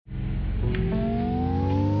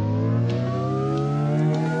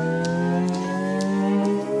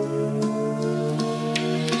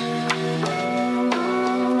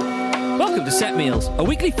to Set Meals, a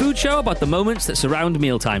weekly food show about the moments that surround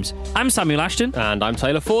mealtimes. I'm Samuel Ashton. And I'm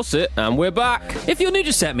Taylor Fawcett, and we're back. If you're new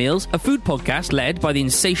to Set Meals, a food podcast led by the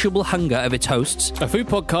insatiable hunger of its hosts. A food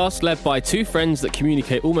podcast led by two friends that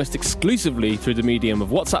communicate almost exclusively through the medium of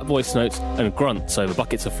WhatsApp voice notes and grunts over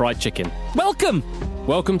buckets of fried chicken. Welcome!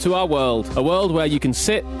 Welcome to our world, a world where you can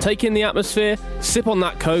sit, take in the atmosphere, sip on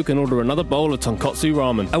that Coke and order another bowl of tonkotsu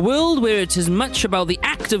ramen. A world where it's as much about the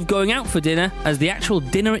act of going out for dinner as the actual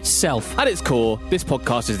dinner itself. At its core, this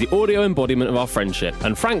podcast is the audio embodiment of our friendship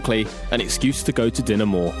and, frankly, an excuse to go to dinner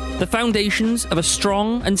more. The foundations of a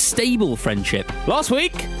strong and stable friendship. Last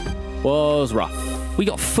week was rough. We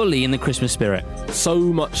got fully in the Christmas spirit. So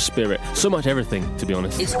much spirit, so much everything, to be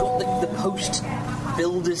honest. It's got the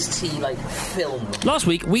post-builder's tea, film. Last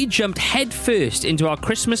week, we jumped headfirst into our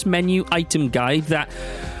Christmas menu item guide that,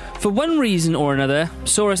 for one reason or another,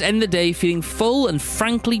 saw us end the day feeling full and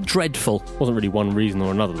frankly dreadful. Wasn't really one reason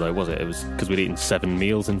or another, though, was it? It was because we'd eaten 7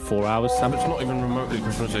 meals in 4 hours. It's not even remotely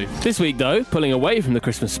Christmassy. This week, though, pulling away from the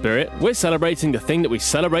Christmas spirit, we're celebrating the thing that we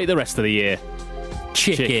celebrate the rest of the year.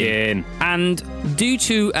 Chicken. And due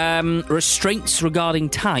to restraints regarding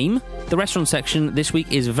time, the restaurant section this week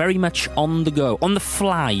is very much on the go, on the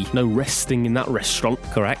fly. No resting in that restaurant.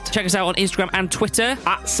 Correct. Check us out on Instagram and Twitter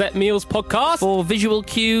At Set Meals Podcast. for visual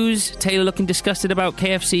cues. Taylor looking disgusted about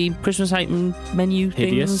KFC Christmas item menu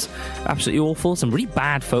Hideous. things. Absolutely awful. Some really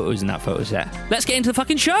bad photos in that photo set. Let's get into the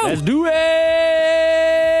fucking show. Let's do it!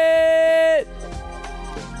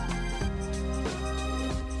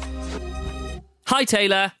 Hi,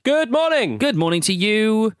 Taylor. Good morning. Good morning to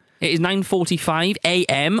you. It is 9:45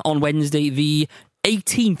 a.m. on Wednesday, the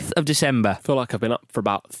 18th of December. I feel like I've been up for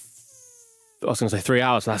about, I was going to say 3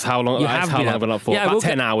 hours. That's how long, I've been up for. Yeah, about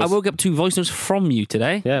 10 hours. I woke up to voice notes from you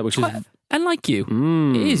today. Yeah, which is... Unlike you.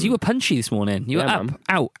 It is. You were punchy this morning. You were Yeah, up, man.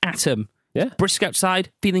 out, atom. Yeah. Brisk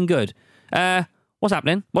outside, feeling good. What's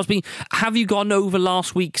happening? Have you gone over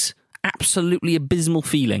last week's absolutely abysmal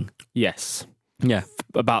feeling? Yes. Yeah.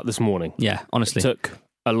 About this morning. Yeah, honestly. Took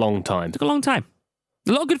a long time. Took a long time.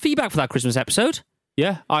 A lot of good feedback for that Christmas episode.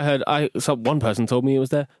 Yeah, one person told me it was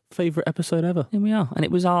their favourite episode ever. Here we are. And it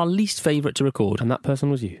was our least favourite to record. And that person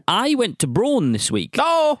was you. I went to Brawn this week.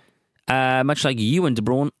 Oh! Much like you went to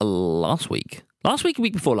Brawn last week. Last week, a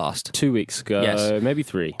week before last. 2 weeks ago. Yes. Maybe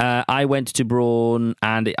 3. I went to Brawn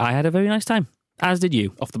and I had a very nice time. As did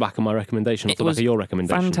you. Off the back of my recommendation, off the back of your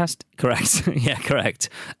recommendation. Fantastic. Correct. Yeah, correct.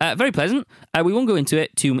 Very pleasant. We won't go into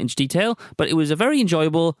it too much detail, but it was a very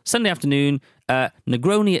enjoyable Sunday afternoon,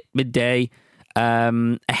 Negroni at midday,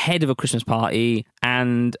 ahead of a Christmas party,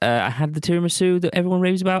 and I had the tiramisu that everyone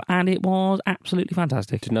raves about, and it was absolutely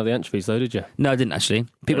fantastic. Didn't have the anchovies though, did you? No, I didn't actually.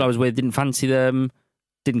 People I was with didn't fancy them,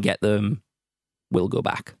 didn't get them. Will go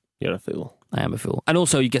back. You're a fool. I am a fool. And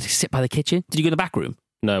also, you get to sit by the kitchen. Did you go in the back room?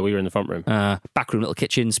 No, we were in the front room. Back room, little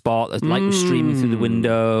kitchen spot. The light was streaming through the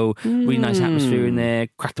window. Really nice atmosphere in there.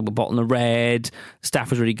 Cracked up a bottle of red.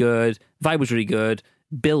 Staff was really good. Vibe was really good.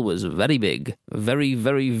 Bill was very big. Very,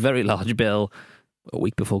 very, very large bill. A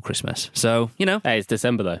week before Christmas. So, Hey, it's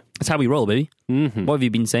December though. that's how we roll, baby. Mm-hmm. What have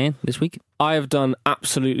you been saying this week? I have done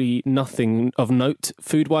absolutely nothing of note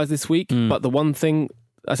food-wise this week, but the one thing...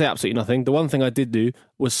 I say absolutely nothing. The one thing I did do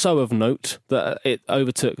was so of note that it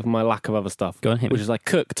overtook my lack of other stuff. Go on, hit me. Which is I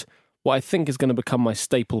cooked what I think is going to become my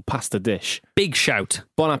staple pasta dish. Big shout.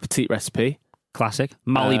 Bon appetit recipe. Classic.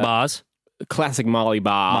 Mali bars. Classic Mali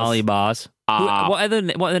bars. Mali bars. What are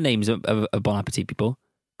the names of Bon Appetit people?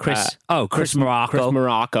 Chris Morocco. Chris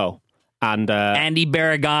Morocco. And Andy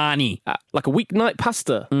Baragani. like a weeknight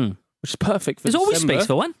pasta, which is perfect for There's always December, space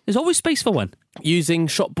for one. There's always space for one. using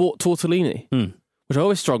shop-bought tortellini. Which I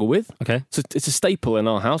always struggle with. Okay. So it's a staple in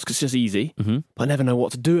our house because it's just easy. Mm-hmm. But I never know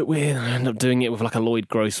what to do it with. I end up doing it with like a Lloyd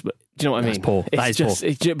Gross. But do you know what I mean? That's poor. It's That is just, poor.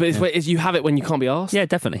 It's just, but it's you have it when you can't be asked. Yeah,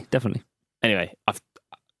 definitely. Anyway, I've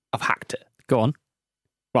hacked it. Go on.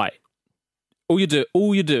 Right. All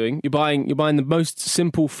you're doing, you're buying the most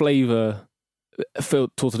simple flavour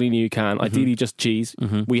filled tortellini you can. Ideally, just cheese.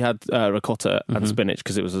 Mm-hmm. We had ricotta and spinach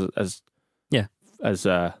because it was as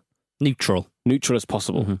Neutral. neutral as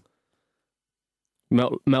possible. Mm-hmm.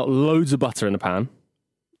 Melt loads of butter in a pan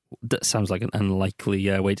That sounds like an unlikely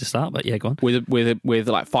way to start, but yeah, go on. with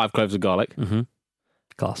like 5 cloves of garlic. Mm-hmm.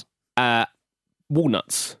 Class.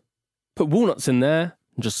 Walnuts. Put walnuts in there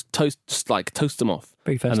and just toast them off.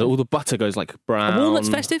 Very festive. And all the butter goes like brown. Are walnuts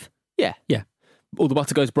festive? Yeah. Yeah. All the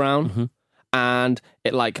butter goes brown, Mhm. and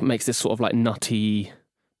it like makes this sort of like nutty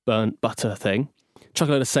burnt butter thing. Chuck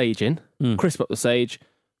a load of sage in, crisp up the sage,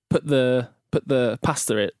 put the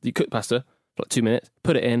pasta you cook pasta for like 2 minutes,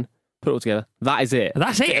 put it in, put it all together. That is it.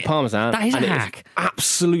 That's Get it. a Parmesan. That is a and it hack.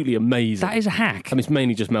 Absolutely amazing. That is a hack. I mean, it's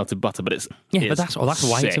mainly just melted butter, but it's But that's why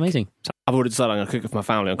it's sick. amazing. I've already decided I'm going to cook it for my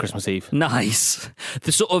family on Christmas Eve. Nice.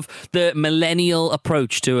 The sort of the millennial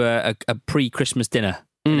approach to a pre-Christmas dinner.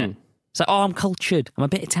 Mm. It's like, I'm cultured. I'm a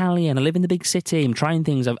bit Italian. I live in the big city. I'm trying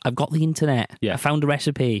things. I've got the internet. Yeah. I found a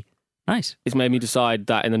recipe. Nice. It's made me decide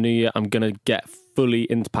that in the new year I'm going to get fully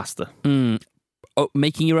into pasta. Oh,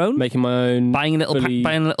 making your own? Making my own. Buying a little fully-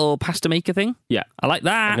 buying a little pasta maker thing? Yeah. I like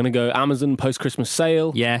that. I'm going to go Amazon post-Christmas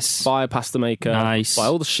sale. Yes. Buy a pasta maker. Nice. Buy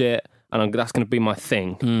all the shit. And that's going to be my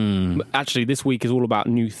thing. Actually, this week is all about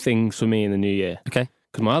new things for me in the new year. Okay.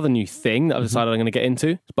 Because my other new thing that I've decided I'm going to get into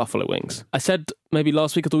is buffalo wings. I said maybe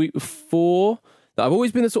last week or the week before that I've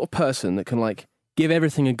always been the sort of person that can like give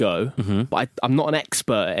everything a go, but I'm not an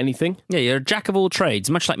expert at anything. Yeah, you're a jack of all trades,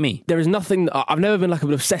 much like me. There is nothing. I've never been like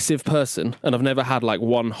an obsessive person, and I've never had like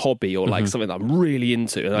one hobby or like something that I'm really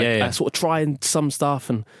into. And Yeah. I sort of try some stuff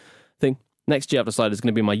and think next year I've decided it's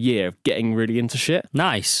going to be my year of getting really into shit.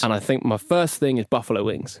 Nice. And I think my first thing is buffalo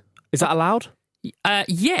wings. Is that allowed?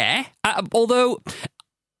 Yeah. Although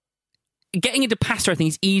getting into pasta, I think,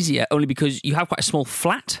 is easier only because you have quite a small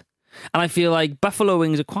flat. And I feel like buffalo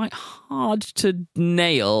wings are quite hard to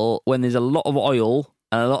nail when there's a lot of oil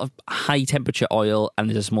and a lot of high temperature oil and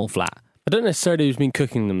there's a small flat. I don't necessarily mean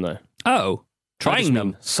cooking them though. Oh, I trying just them.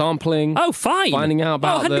 mean sampling. Oh, fine. Finding out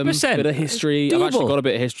about them. 100%. Bit of history. I've Doable. actually got a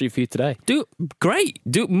bit of history for you today. Great.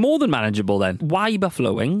 Do more than manageable then. Why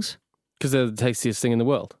buffalo wings? Because they're the tastiest thing in the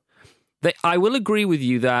world. I will agree with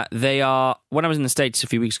you that they are. When I was in the States a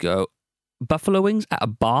few weeks ago, buffalo wings at a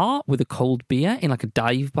bar with a cold beer in like a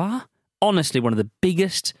dive bar. Honestly, one of the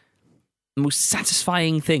biggest, most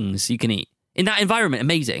satisfying things you can eat. In that environment,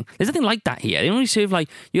 amazing. There's nothing like that here. They only serve like,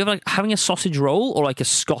 you have like having a sausage roll or like a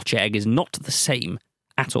Scotch egg is not the same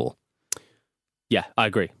at all. Yeah, I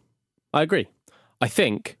agree. I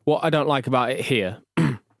think what I don't like about it here,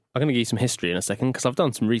 I'm going to give you some history in a second because I've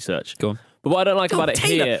done some research. Go on. But what I don't like about it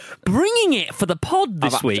Taylor, here, bringing it for the pod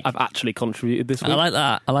this week. I've actually contributed this week. I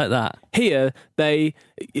like that. Here,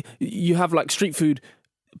 you have like street food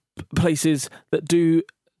places that do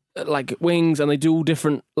like wings, and they do all the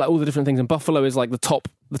different things. And buffalo is like the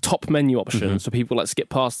top menu option, so people like skip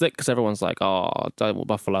past it because everyone's like, "Oh, I don't want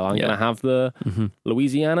buffalo. I'm gonna have the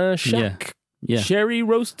Louisiana shack, sherry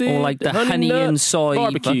roasted, Or like the honey nut and soy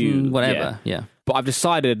barbecue, button, whatever. Yeah. But I've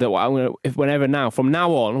decided that from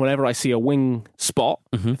now on, whenever I see a wing spot,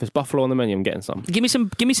 if there's buffalo on the menu, I'm getting some. Give me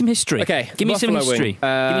some history. Okay, Give me some buffalo history.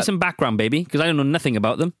 wing. Give me some background, baby, because I don't know nothing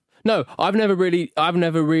about them. No, I've never really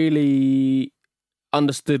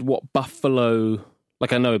understood what buffalo.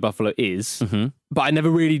 Like I know what buffalo is, but I never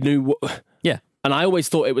really knew what. Yeah. And I always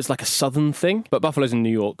thought it was like a southern thing, but buffalo's in New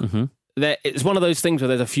York. It's one of those things where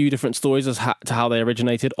there's a few different stories as to how they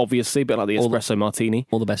originated, obviously, but like the espresso martini.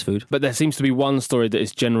 All the best food. But there seems to be one story that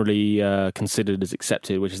is generally considered as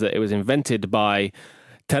accepted, which is that it was invented by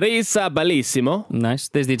Teresa Bellissimo. Nice.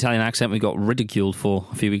 There's the Italian accent we got ridiculed for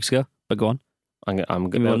a few weeks ago. But go on. I'm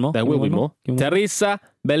Give me one more. There Give me will be one more. more. Give me one more. Teresa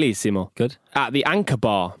Bellissimo. Good. At the Anchor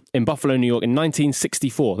Bar in Buffalo, New York in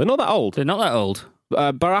 1964. They're not that old. They're not that old.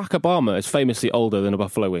 Barack Obama is famously older than a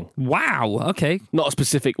buffalo wing. Wow. Okay. Not a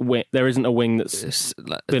specific wing. There isn't a wing that's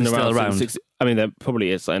been Still around. around. Since I mean, there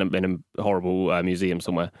probably is in a horrible museum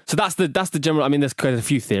somewhere. So that's the general. I mean, there's quite a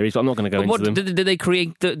few theories, but I'm not going to go into them. Did they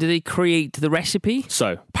create? Did they create the recipe?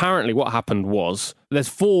 So apparently, what happened was there's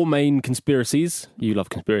 4 main conspiracies. You love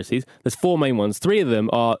conspiracies. There's 4 main ones. 3 of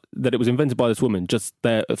them are that it was invented by this woman. Just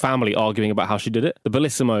their family arguing about how she did it. The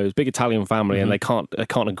Bellissimos, big Italian family, and they can't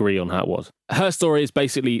agree on how it was. Her story is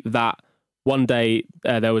basically that one day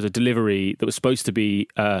there was a delivery that was supposed to be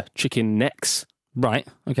chicken necks. Right.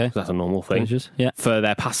 Okay. That's a normal thing. Delicious. Yeah. For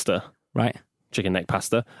their pasta. Right. Chicken neck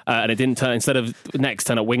pasta. And it didn't turn, instead of necks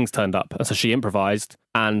turn up, wings turned up. And so she improvised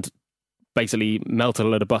and basically melted a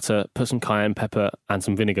load of butter, put some cayenne pepper and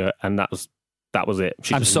some vinegar, and that was it.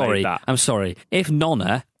 She I'm just made sorry. that. I'm sorry. If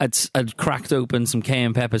Nonna had cracked open some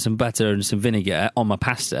cayenne pepper, some butter, and some vinegar on my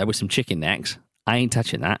pasta with some chicken necks, I ain't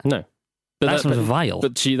touching that. No. That sounds vile.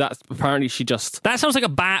 But apparently she just... That sounds like a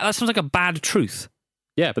bad truth.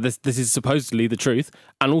 Yeah, but this is supposedly the truth.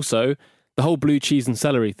 And also, the whole blue cheese and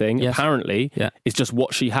celery thing, apparently, is just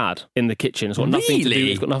what she had in the kitchen. It's got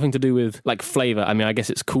nothing to do with, like, flavour. I mean, I guess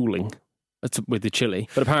it's cooling with the chili.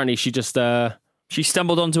 But apparently she just... she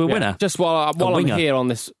stumbled onto a winner. Just while I'm here on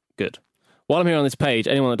this... Good. While I'm here on this page,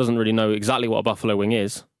 anyone that doesn't really know exactly what a buffalo wing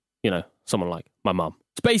is, someone like my mum.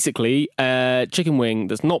 It's basically a chicken wing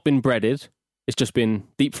that's not been breaded. It's just been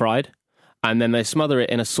deep fried. and then they smother it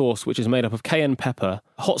in a sauce which is made up of cayenne pepper,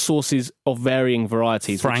 hot sauces of varying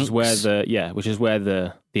varieties, Frank's. which is where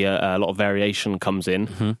the a lot of variation comes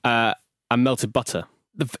in, and melted butter.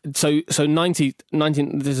 So 19,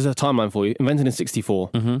 this is a timeline for you. Invented in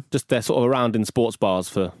 64. Just they're sort of around in sports bars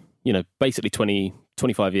for, basically 20,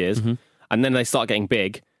 25 years. And then they start getting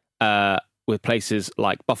big with places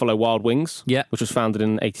like Buffalo Wild Wings, which was founded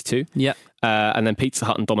in 82. And then Pizza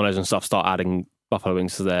Hut and Domino's and stuff start adding buffalo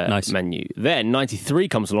wings to their menu. Then 93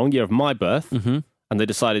 comes along, year of my birth, and they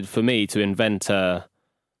decided for me to invent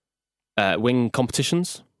wing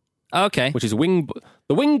competitions. Okay. Which is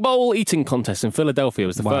the Wing Bowl eating contest in Philadelphia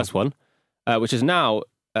was the first one, which is now,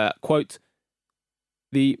 quote,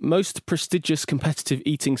 the most prestigious competitive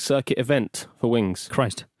eating circuit event for wings.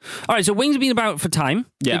 Christ. All right, so wings have been about for time.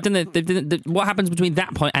 Yeah. They've done what happens between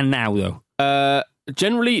that point and now, though?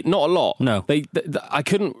 Generally, not a lot. No. I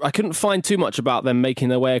couldn't find too much about them making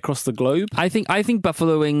their way across the globe. I think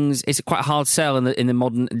buffalo wings is quite a hard sell in the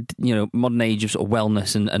modern age of sort of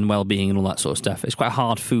wellness and well-being and all that sort of stuff. It's quite a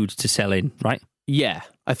hard food to sell in, right? Yeah,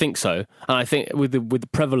 I think so. And I think with the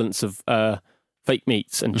prevalence of fake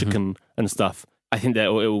meats and chicken and stuff, I think that it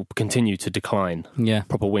will continue to decline. Yeah.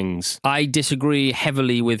 Proper wings. I disagree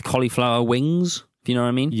heavily with cauliflower wings, if you know what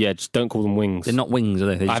I mean. Yeah, just don't call them wings. They're not wings,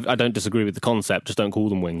 are they? I don't disagree with the concept, just don't call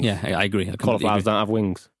them wings. Yeah, I agree. Cauliflowers don't have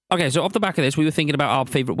wings. Okay, so off the back of this, we were thinking about our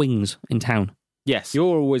favourite wings in town. Yes,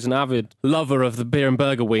 you're always an avid lover of the beer and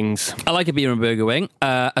burger wings. I like a beer and burger wing.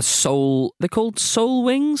 A soul... They're called soul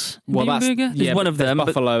wings? Well, beer and burger? There's one of them.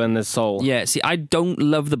 Buffalo and there's soul. Yeah, see, I don't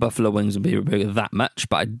love the buffalo wings and beer and burger that much,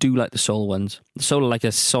 but I do like the soul ones. The soul are like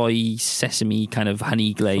a soy, sesame kind of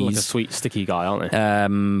honey glaze. Like a sweet, sticky guy, aren't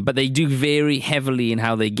they? But they do vary heavily in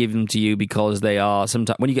how they give them to you because they are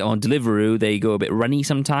sometimes... When you get on Deliveroo, they go a bit runny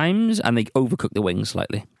sometimes and they overcook the wings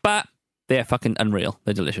slightly. But they're fucking unreal.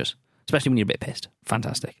 They're delicious. Especially when you're a bit pissed.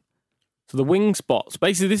 Fantastic. So the wing spots,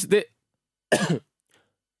 basically this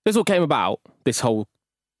all came about, this whole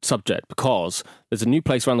subject, because there's a new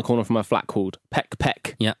place around the corner from my flat called Peck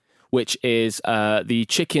Peck, which is the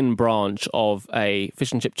chicken branch of a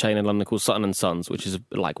fish and chip chain in London called Sutton & Sons, which is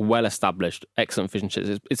like well-established, excellent fish and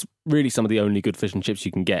chips. It's really some of the only good fish and chips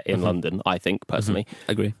you can get in London, I think, personally.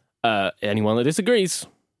 Agree. Anyone that disagrees,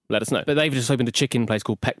 let us know. But they've just opened a chicken place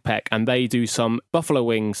called Peck Peck, and they do some buffalo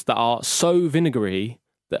wings that are so vinegary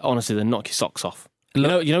that honestly they knock your socks off. You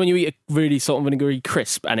know when you eat a really salt and vinegary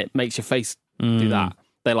crisp and it makes your face do that?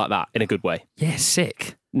 They like that in a good way. Yeah,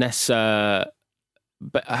 sick. Ness, but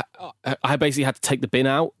I basically had to take the bin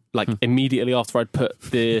out like immediately after I'd put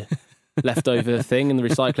the leftover thing in the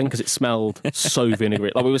recycling because it smelled so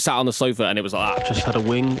vinegary. Like we were sat on the sofa and it was like that. Just had a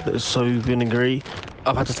wing that was so vinegary.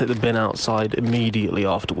 I've had to take the bin outside immediately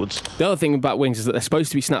afterwards. The other thing about wings is that they're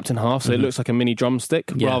supposed to be snapped in half, so it looks like a mini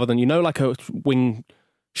drumstick rather than, like a wing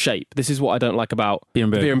shape. This is what I don't like about beer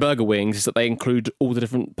and burger wings, is that they include all the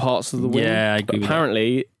different parts of the wing. Yeah, I agree. But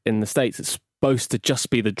apparently, in the States, it's supposed to just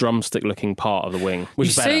be the drumstick-looking part of the wing, which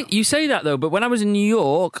is better. You say that, though, but when I was in New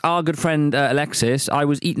York, our good friend Alexis, I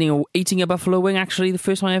was eating a buffalo wing, actually, the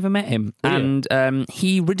first time I ever met him. Oh, and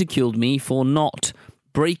he ridiculed me for not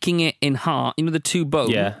breaking it in half, the two bones.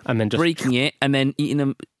 Yeah, and then just breaking it and then eating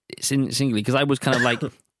them singly, because I was kind of like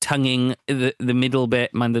tonguing the middle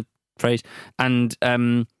bit, mind the phrase, and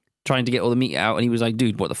trying to get all the meat out. And he was like,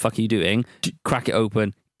 dude, what the fuck are you doing? Crack it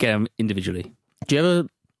open, get them individually. Do you ever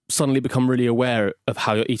suddenly become really aware of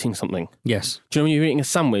how you're eating something? Yes. Do you know when you're eating a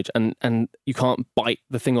sandwich and you can't bite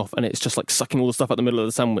the thing off and it's just like sucking all the stuff out the middle of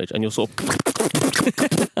the sandwich and you're sort of...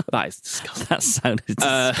 That is disgusting. That sounded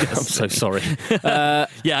disgusting. I'm so sorry.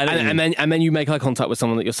 Yeah, I don't and then you make eye contact with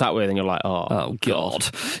someone that you're sat with and you're like, oh God.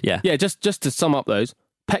 Yeah. Yeah, just to sum up those,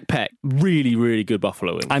 Peck Peck, really, really good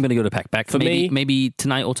buffalo wings. I'm going to go to Peck Peck. Maybe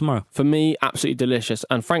tonight or tomorrow. For me, absolutely delicious.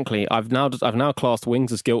 And frankly, I've now classed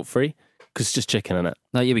wings as guilt-free because it's just chicken in it.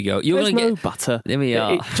 Oh, here we go. There's no butter. There we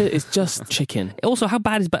are. It's just chicken. Also, how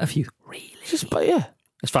bad is butter for you? Really? Yeah.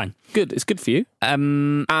 It's fine. Good. It's good for you.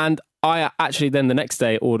 And I actually then the next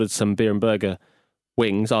day ordered some beer and burger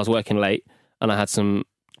wings. I was working late and I had some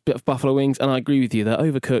bit of buffalo wings, and I agree with you. They're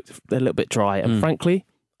overcooked. They're a little bit dry. And frankly,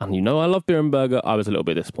 and I love beer and burger, I was a little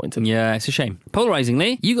bit disappointed. Yeah, it's a shame.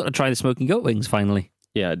 Polarizingly, you got to try the smoking goat wings finally.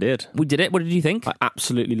 Yeah, I did. We did it. What did you think? I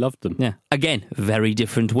absolutely loved them. Yeah. Again, very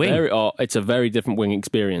different wing. It's a very different wing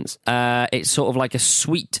experience. It's sort of like a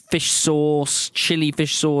sweet fish sauce, chili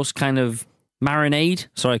fish sauce kind of marinade.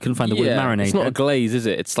 Sorry, I couldn't find the word marinade. It's not a glaze, is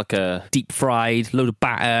it? It's like a... deep fried, load of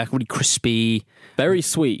batter, really crispy. Very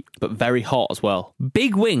sweet, but very hot as well.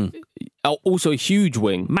 Big wing. Oh, also a huge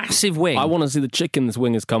wing. Massive wing. I want to see the chicken this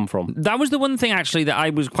wing has come from. That was the one thing, actually, that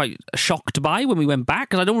I was quite shocked by when we went back,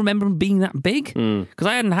 because I don't remember them being that big. Because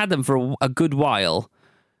I hadn't had them for a good while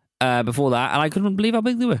before that, and I couldn't believe how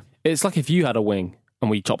big they were. It's like if you had a wing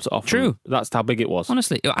and we chopped it off. True. That's how big it was.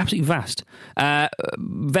 Honestly, absolutely vast.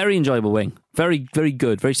 Very enjoyable wing. Very, very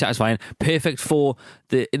good. Very satisfying. Perfect for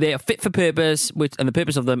they are fit for purpose, and the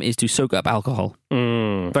purpose of them is to soak up alcohol.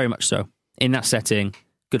 Very much so. In that setting,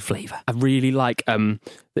 good flavour. I really like.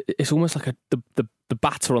 It's almost like the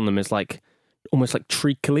batter on them is like almost like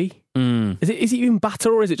treacly. Is it even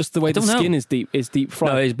batter, or is it just the way the skin is deep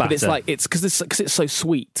fried? No, it is batter. But it's like because it's so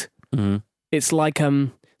sweet. It's like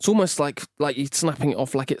it's almost like you're snapping it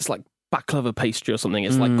off like it's like baklava pastry or something.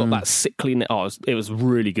 It's like got that sickly. Oh, it was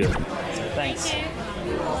really good. Thanks.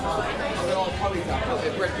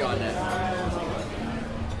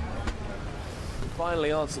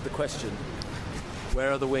 Finally answered the question.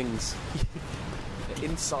 Where are the wings? They're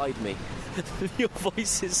inside me. Your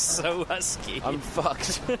voice is so husky. I'm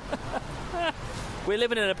fucked. We're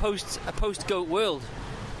living in a post goat world.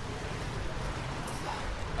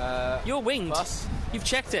 You're winged. Bus? You've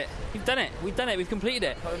checked it. You've done it. We've done it. We've completed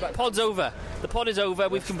it. Pod's over. The pod is over.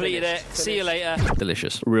 We've completed it. See you later.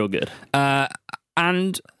 Delicious. Real good.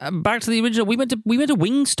 And back to the original. We went to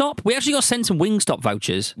Wingstop. We actually got sent some Wingstop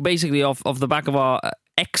vouchers. Basically, off the back of our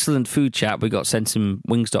excellent food chat, we got sent some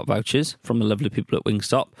Wingstop vouchers from the lovely people at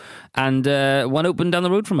Wingstop, and one opened down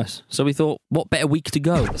the road from us. So we thought, what better week to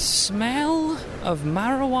go? The smell of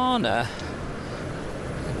marijuana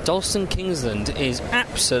at Dalston Kingsland is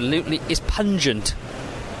pungent.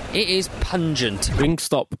 It is pungent.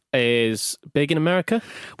 Wingstop is big in America.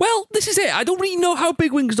 Well, this is it. I don't really know how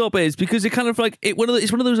big Wingstop is, because it kind of like it's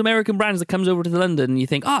one of those American brands that comes over to London and you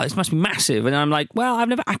think, this must be massive. And I'm like, well, I've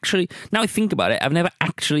never actually, now I think about it, I've never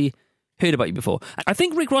actually heard about you before. I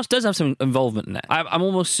think Rick Ross does have some involvement in it. I'm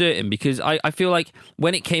almost certain, because I feel like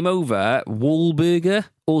when it came over, Wahlburger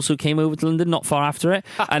also came over to London not far after it,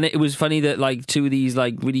 and it was funny that like two of these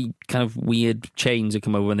like really kind of weird chains had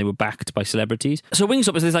come over and they were backed by celebrities. So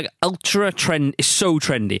Wingstop is this like ultra trend, is so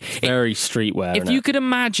trendy, Very streetwear. if you could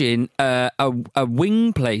imagine a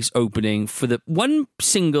wing place opening for the one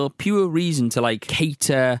single pure reason to like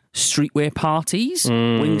cater streetwear parties,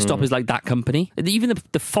 Wingstop is like that company. Even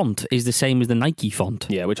the font is the same as the Nike font.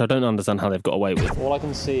 Yeah, which I don't understand how they've got away with. All I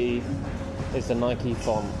can see is the Nike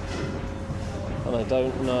font. And I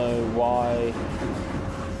don't know why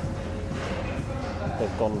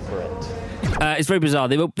they've gone for it. It's very bizarre.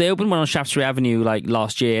 They opened one on Shaftesbury Avenue like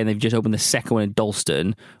last year, and they've just opened the second one in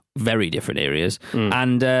Dalston. Very different areas.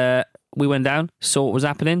 And we went down, saw what was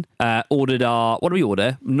happening, ordered what do we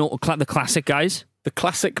order? The classic, guys. The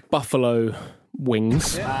classic buffalo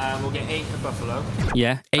wings. We'll get 8 for buffalo.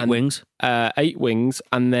 Yeah, 8 wings. 8 wings,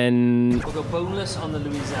 and then We'll go boneless on the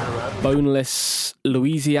Louisiana rub. boneless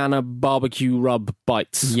Louisiana barbecue rub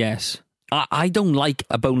bites. Yes. I don't like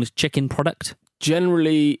a boneless chicken product.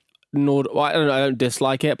 Generally, I don't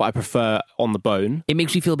dislike it, but I prefer on the bone. It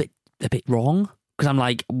makes me feel a bit wrong. Because I'm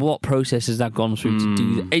like, what process has that gone through to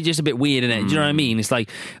do that? It's just a bit weird, isn't it? Do you know what I mean? It's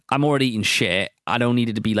like, I'm already eating shit. I don't need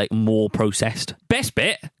it to be like more processed. Best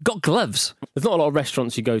bit, got gloves. There's not a lot of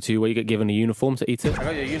restaurants you go to where you get given a uniform to eat it. I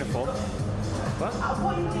got your uniform.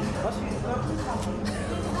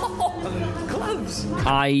 Gloves.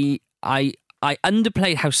 I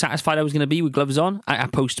underplayed how satisfied I was going to be with gloves on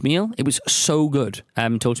at post-meal. It was so good.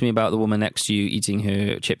 Talk to me about the woman next to you eating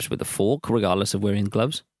her chips with a fork, regardless of wearing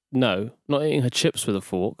gloves. No, not eating her chips with a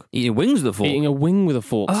fork. Eating wings with a fork. Eating a wing with a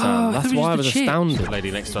fork, Sam. That's why I was astounded.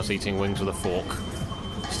 Lady next to us eating wings with a fork.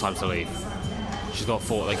 It's time to leave. She's got a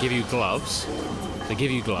fork. They give you gloves.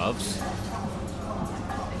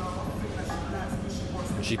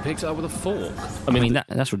 She picks it up with a fork. I mean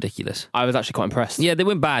that's ridiculous. I was actually quite impressed. Yeah, they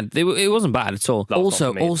weren't bad. It wasn't bad at all.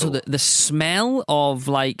 Also, the smell of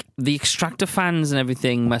like the extractor fans and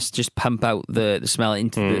everything must just pump out the smell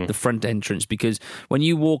into the front entrance, because when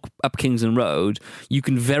you walk up Kingsland Road, you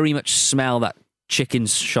can very much smell that chicken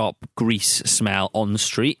shop grease smell on the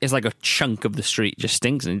street. It's like a chunk of the street just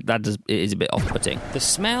stinks, and it is a bit off-putting. The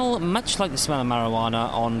smell, much like the smell of marijuana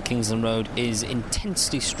on Kingsland Road, is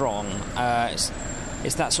intensely strong.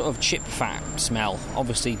 It's that sort of chip fat smell.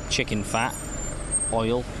 Obviously, chicken fat,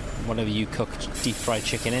 oil, whatever you cook deep fried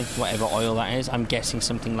chicken in, whatever oil that is. I'm guessing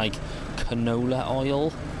something like canola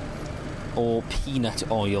oil or peanut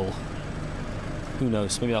oil. Who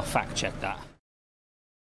knows? Maybe I'll fact check that.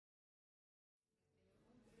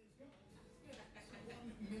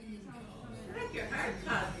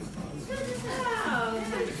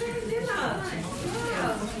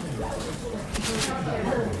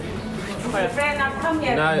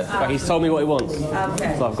 No, he's told me what he wants.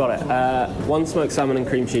 Okay. So I've got it. One smoked salmon and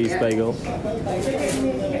cream cheese bagel.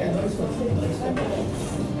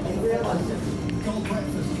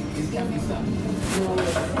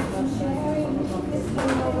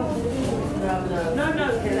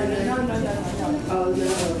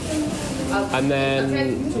 And then,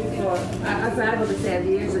 I tried what they said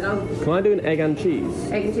years ago. can I do an egg and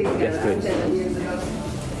cheese? Egg and cheese. Yes, please. I said that years ago.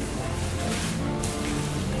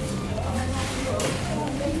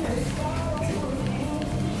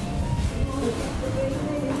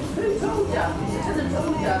 Who told you? Who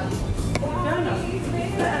told you? No.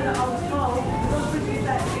 I was told. Don't forget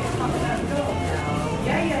that.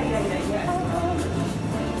 Yeah.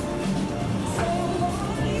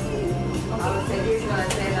 I was saying, here's what I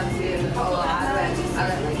said. I'm doing the whole I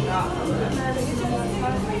don't like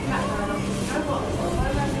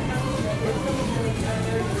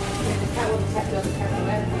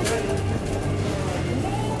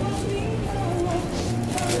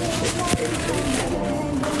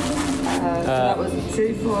so that was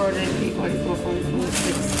 240, 344,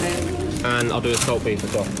 44, And I'll do a salt beef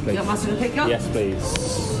as well, You please. got mustard and pickle? Yes,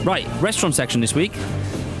 please. Right, restaurant section this week.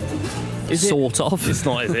 Is it? Sort of. It's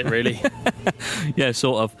not, is it, really? Yeah,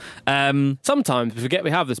 sort of. Sometimes we forget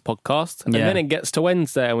we have this podcast, and Yeah. then it gets to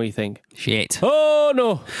Wednesday and we think, Shit. oh,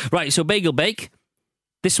 no. Right, so Bagel Bake.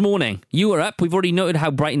 This morning, you were up. We've already noted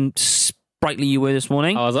how bright and sprightly you were this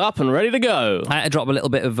morning. I was up and ready to go. I had to drop a little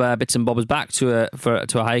bit of bits and bobbers back to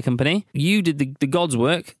a hire company. You did the God's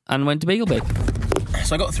work and went to Bagel Bake.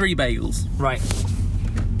 So I got 3 bagels. Right.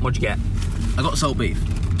 What'd you get? I got salt beef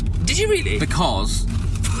Did you really? because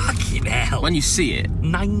Fucking hell. when you see it,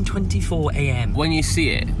 9:24 a.m.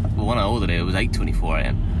 when I ordered it, it was 8:24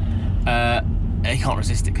 a.m. You can't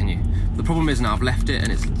resist it, can you? The problem is now I've left it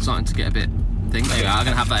and it's starting to get a bit thing. Anyway, I'm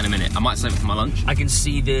gonna have that in a minute. I might save it for my lunch. I can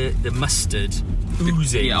see the mustard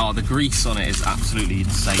oozing. Yeah, the grease on it is absolutely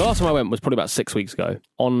insane. The last time I went was probably about 6 weeks ago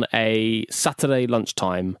on a Saturday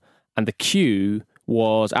lunchtime, and the queue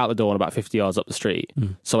was out the door and about 50 yards up the street.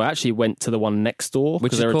 So I actually went to the one next door,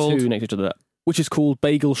 Which because is there called? are 2 next to each other, which is called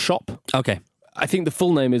Bagel Shop. Okay. I think the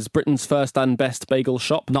full name is Britain's first and best bagel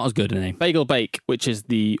shop. Not as good a name. Bagel Bake, which is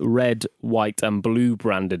the red, white and blue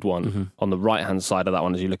branded one on the right-hand side of that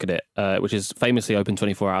one as you look at it, which is famously open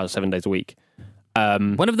 24 hours, 7 days a week.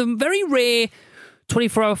 One of the very rare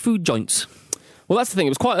 24-hour food joints. Well, that's the thing.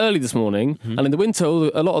 It was quite early this morning, and in the winter,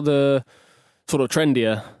 a lot of the sort of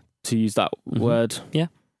trendier, to use that word, Yeah.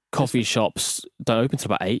 coffee shops don't open till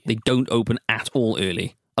about 8. They don't open at all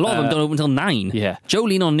early. A lot of them don't open until 9. Yeah.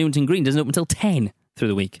 Jolene on Newington Green doesn't open until 10 through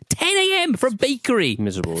the week. 10 a.m. for a bakery.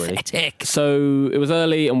 Miserable, really. Pathetic. So it was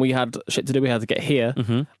early, and we had shit to do. We had to get here,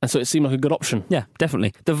 and so it seemed like a good option. Yeah,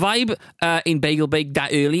 definitely. The vibe in Bagel Bake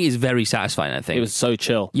that early is very satisfying, I think. It was so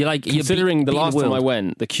chill. You're like, Considering the last time I world.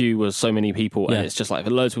 went, the queue was so many people, and Yeah. it's just like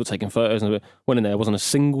loads of people taking photos. And went in there, wasn't a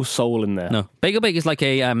single soul in there. No, Bagel Bake is like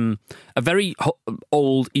a very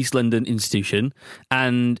old East London institution,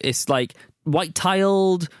 and it's like white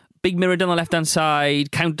tiled, big mirror down the left hand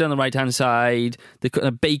side, counter down the right hand side.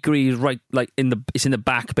 The bakery is right, like it's in the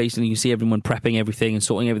back. Basically, you can see everyone prepping everything and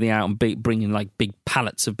sorting everything out and bringing like big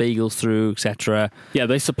pallets of bagels through, etc. Yeah,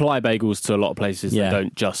 they supply bagels to a lot of places. Yeah. They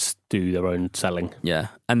don't just do their own selling. Yeah,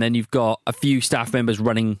 and then you've got a few staff members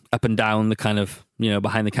running up and down the kind of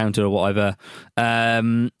behind the counter or whatever.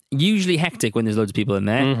 Usually hectic when there's loads of people in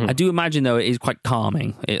there. I do imagine though it is quite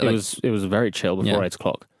calming. It was very chill before 8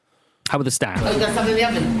 o'clock. How were the staff? Oh, you got something in the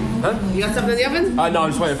oven? Huh? You got something in the oven? No, I'm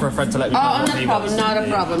just waiting for a friend to let me know. Oh,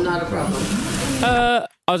 not a problem.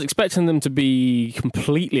 I was expecting them to be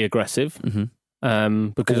completely aggressive.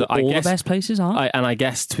 Because I all guess the best places are. I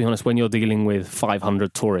guess, to be honest, when you're dealing with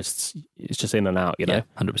 500 tourists, it's just in and out, you know?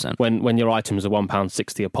 Yeah, 100%. When your items are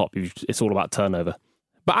 £1.60 a pop, it's all about turnover.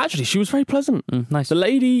 But actually, she was very pleasant. Nice. The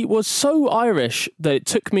lady was so Irish that it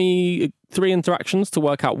took me 3 interactions to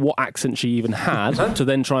work out what accent she even had to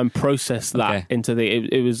then try and process that Okay. into the...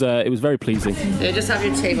 It was very pleasing. Yeah, just have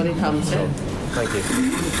your tea when it comes. Thank you.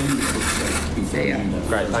 There you are.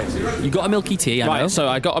 Great, thanks. You got a milky tea, I know. Right, so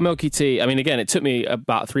I got a milky tea. I mean, again, it took me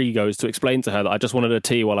about 3 goes to explain to her that I just wanted a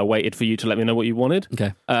tea while I waited for you to let me know what you wanted.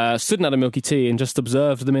 Okay. Stood and had a milky tea and just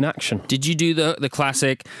observed them in action. Did you do the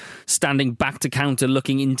classic standing back to counter,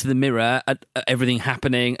 looking into the mirror at everything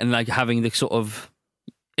happening and like having the sort of...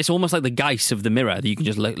 It's almost like the geist of the mirror that you can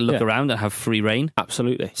just look around and have free reign.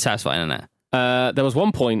 Absolutely. Satisfying, isn't it? There was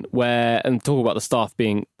one point where, and talk about the staff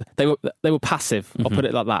being... They were passive, I'll put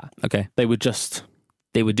it like that. Okay. They were just...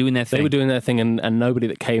 They were doing their thing. They were doing their thing, and nobody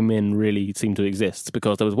that came in really seemed to exist,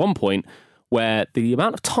 because there was one point where the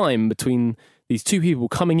amount of time between these 2 people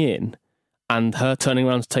coming in and her turning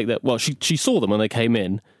around to take that. Well, she saw them when they came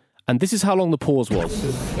in, and this is how long the pause was.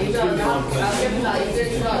 And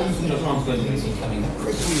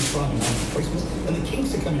the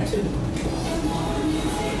Kings are coming too.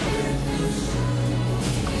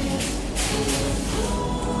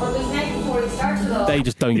 They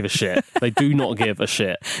just don't give a shit. They do not give a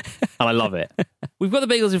shit, and I love it. We've got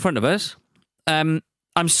the bagels in front of us.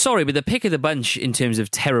 I'm sorry, but the pick of the bunch in terms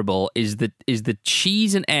of terrible is the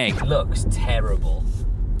cheese and egg. Looks terrible.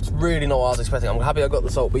 It's really not what I was expecting. I'm happy I got the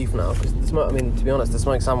salt beef now, because to be honest, the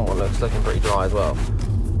smoked salmon one looking pretty dry as well.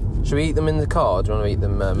 Should we eat them in the car? Or do you want to eat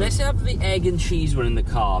them? Let's have the egg and cheese one in the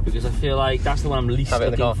car, because I feel like that's the one I'm least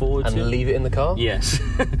looking forward to. And leave it in the car? Yes.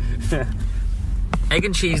 Egg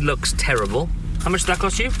and cheese looks terrible. How much did that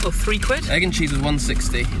cost you? Oh, £3? Egg and cheese was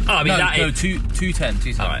 $1.60. Oh, I mean,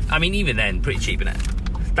 $2.10. All right. I mean, even then, pretty cheap, isn't it?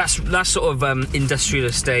 That's sort of industrial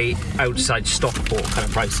estate outside Stockport kind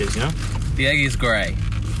of prices, you know. The egg is grey.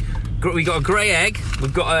 We got a grey egg.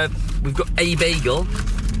 We've got a bagel.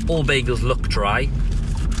 All bagels look dry.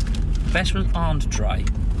 Best ones aren't dry.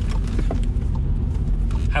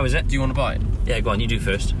 How is it? Do you want to bite? Yeah, go on. You do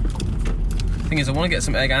first. Thing is, I want to get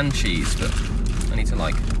some egg and cheese, but I need to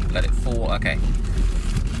let it fall. Okay.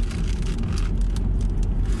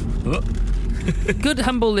 Good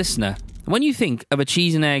humble listener. When you think of a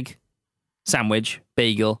cheese and egg sandwich,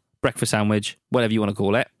 bagel, breakfast sandwich, whatever you want to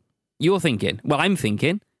call it, I'm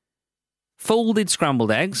thinking folded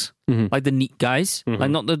scrambled eggs, like the neat guys,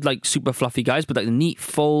 like not the super fluffy guys, but like the neat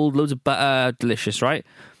fold, loads of butter, delicious, right?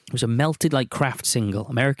 It was a melted Kraft single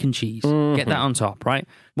American cheese. Get that on top, right?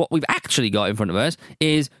 What we've actually got in front of us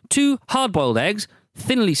is 2 hard-boiled eggs,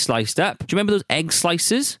 thinly sliced up. Do you remember those egg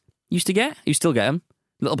slices you used to get? You still get them.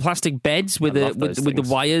 Little plastic beds with the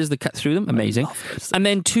wires that cut through them. Amazing. And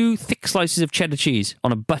then 2 thick slices of cheddar cheese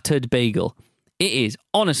on a buttered bagel. It is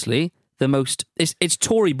honestly the most. It's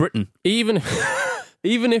Tory Britain. Even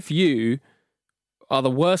if you are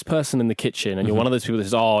the worst person in the kitchen and you're one of those people that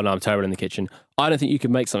says, "Oh no, I'm terrible in the kitchen," I don't think you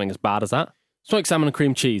can make something as bad as that. Smoked salmon and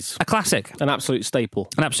cream cheese, a classic, an absolute staple,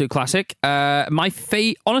 an absolute classic.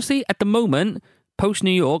 Honestly, at the moment, post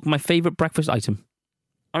New York, my favourite breakfast item.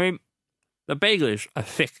 I mean, the bagel is a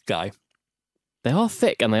thick guy. They are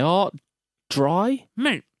thick and they are dry.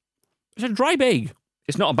 Mate, it's a dry bagel.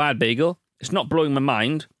 It's not a bad bagel. It's not blowing my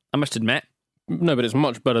mind, I must admit. No, but it's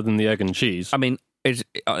much better than the egg and cheese. I mean, it's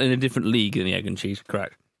in a different league than the egg and cheese,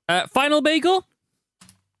 correct. Final bagel? What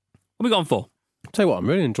are we going for? Tell you what, I'm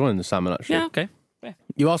really enjoying the salmon, actually. Yeah, okay. Yeah.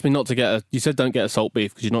 You asked me not to you said don't get a salt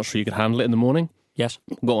beef because you're not sure you could handle it in the morning. Yes.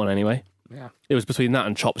 Got one anyway. Yeah. It was between that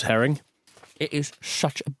and chopped herring. It is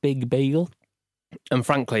such a big bagel. And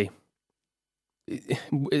frankly,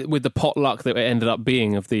 with the potluck that it ended up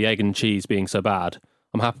being of the egg and cheese being so bad,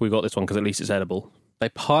 I'm happy we got this one because at least it's edible. They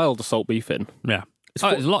piled the salt beef in. Yeah.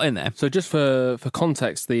 There's a lot in there. So just for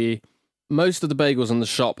context, most of the bagels in the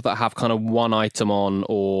shop that have kind of one item on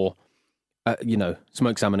or,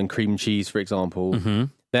 smoked salmon and cream cheese, for example,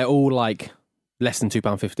 they're all less than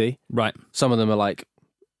 £2.50. Right. Some of them are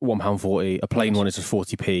 £1.40. A plain one is just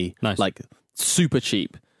 40p. Nice. Super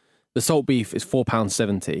cheap. The salt beef is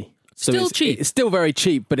 £4.70. So Still cheap. It's still very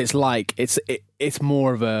cheap, but it's it's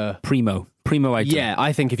more of a primo item. Yeah,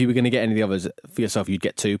 I think if you were going to get any of the others for yourself, you'd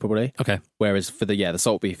get 2 probably. Okay. Whereas for the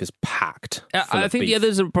salt beef is packed. I think the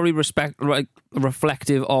others are probably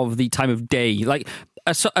reflective of the time of day. Like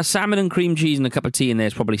a salmon and cream cheese and a cup of tea in there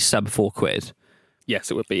is probably sub £4. Yes,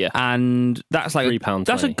 it would be. Yeah, and that's like £3.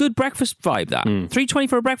 That's a good breakfast vibe. That $3.20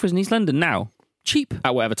 for a breakfast in East London now. Cheap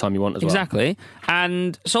at whatever time you want as well. Exactly.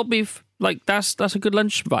 And salt beef, that's a good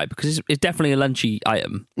lunch vibe because it's definitely a lunchy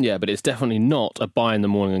item. Yeah, but it's definitely not a buy in the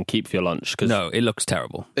morning and keep for your lunch. Cause no, it looks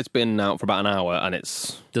terrible. It's been out for about an hour and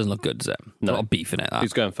doesn't look good, does it? No. A lot of beef in it.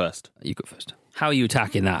 Who's going first? You go first. How are you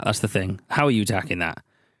attacking that? That's the thing. How are you attacking that?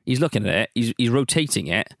 He's looking at it. He's rotating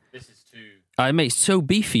it. This is too. Mate, it's so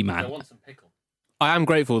beefy, man. I want some pickle. I am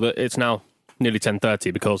grateful that it's now nearly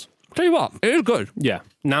 10:30 because. Tell you what, it is good. Yeah.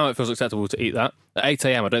 Now it feels acceptable to eat that. At 8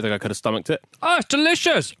 a.m, I don't think I could have stomached it. Oh, it's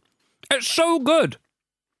delicious. It's so good.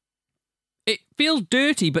 It feels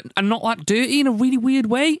dirty, but not that dirty in a really weird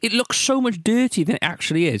way. It looks so much dirtier than it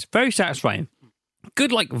actually is. Very satisfying.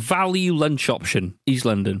 Good, value lunch option, East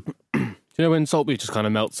London. Do you know when salt beef just kind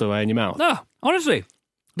of melts away in your mouth? No, honestly.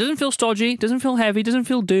 Doesn't feel stodgy, doesn't feel heavy, doesn't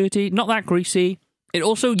feel dirty, not that greasy. It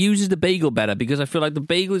also uses the bagel better because I feel like the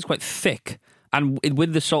bagel is quite thick. And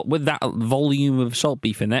with the salt, with that volume of salt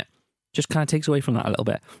beef in it, just kind of takes away from that a little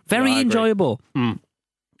bit. Very enjoyable.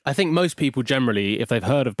 I think most people generally, if they've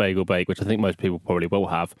heard of Bagel Bake, which I think most people probably will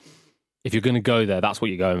have, if you're going to go there, that's what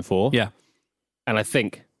you're going for. Yeah. And I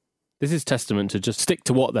think This is testament to just stick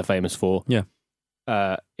to what they're famous for. Yeah.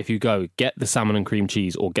 If you go, get the salmon and cream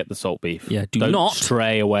cheese or get the salt beef. Yeah, Don't not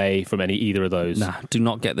stray away from either of those. Nah, do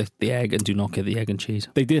not get the egg and do not get the egg and cheese.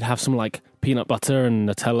 They did have some like peanut butter and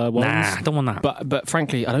Nutella ones. Nah, I don't want that. But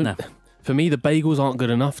frankly, I don't. No. For me, the bagels aren't good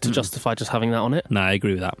enough to justify just having that on it. Nah, I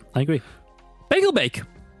agree with that. I agree. Bagel Bake,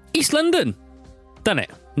 East London. Done it.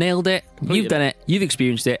 Nailed it. You've done it. You've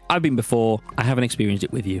experienced it. I've been before. I haven't experienced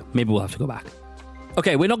it with you. Maybe we'll have to go back.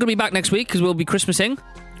 Okay, we're not going to be back next week because we'll be Christmasing.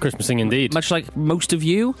 Christmasing indeed. Much like most of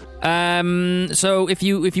you. So if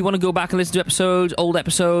you want to go back and listen to old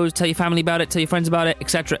episodes, tell your family about it, tell your friends about it,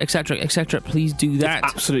 etc., etc., etc., please do that.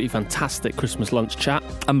 It's absolutely fantastic Christmas lunch chat.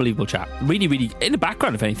 Unbelievable chat. Really, really, in the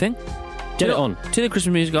background, if anything. Get it on. Turn the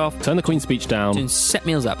Christmas music off. Turn the Queen's speech down. Turn set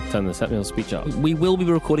meals up. Turn the set meals speech up. We will be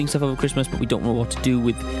recording stuff over Christmas, but we don't know what to do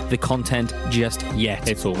with the content just yet.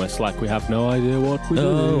 It's almost like we have no idea what we're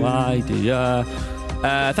doing. No idea.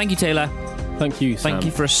 Thank you, Taylor. Thank you, Sam. Thank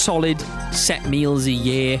you for a solid set meals a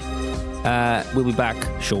year. We'll be back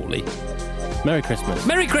shortly. Merry Christmas.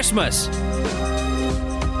 Merry Christmas!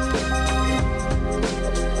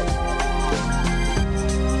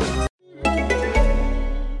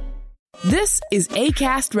 This is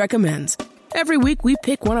Acast Recommends. Every week we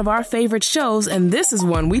pick one of our favorite shows, and this is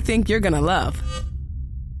one we think you're gonna love.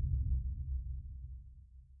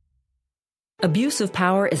 Abuse of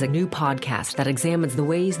Power is a new podcast that examines the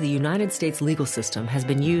ways the United States legal system has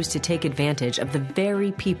been used to take advantage of the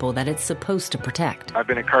very people that it's supposed to protect. I've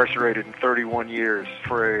been incarcerated in 31 years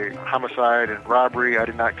for a homicide and robbery I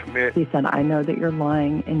did not commit. He said, I know that you're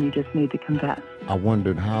lying and you just need to confess. I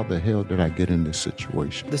wondered, how the hell did I get in this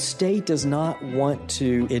situation? The state does not want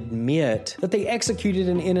to admit that they executed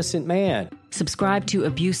an innocent man. Subscribe to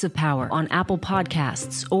Abuse of Power on Apple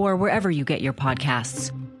Podcasts or wherever you get your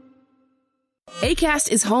podcasts. Acast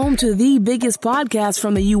is home to the biggest podcasts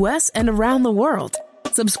from the U.S. and around the world.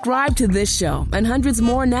 Subscribe to this show and hundreds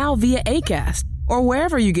more now via Acast or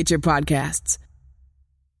wherever you get your podcasts.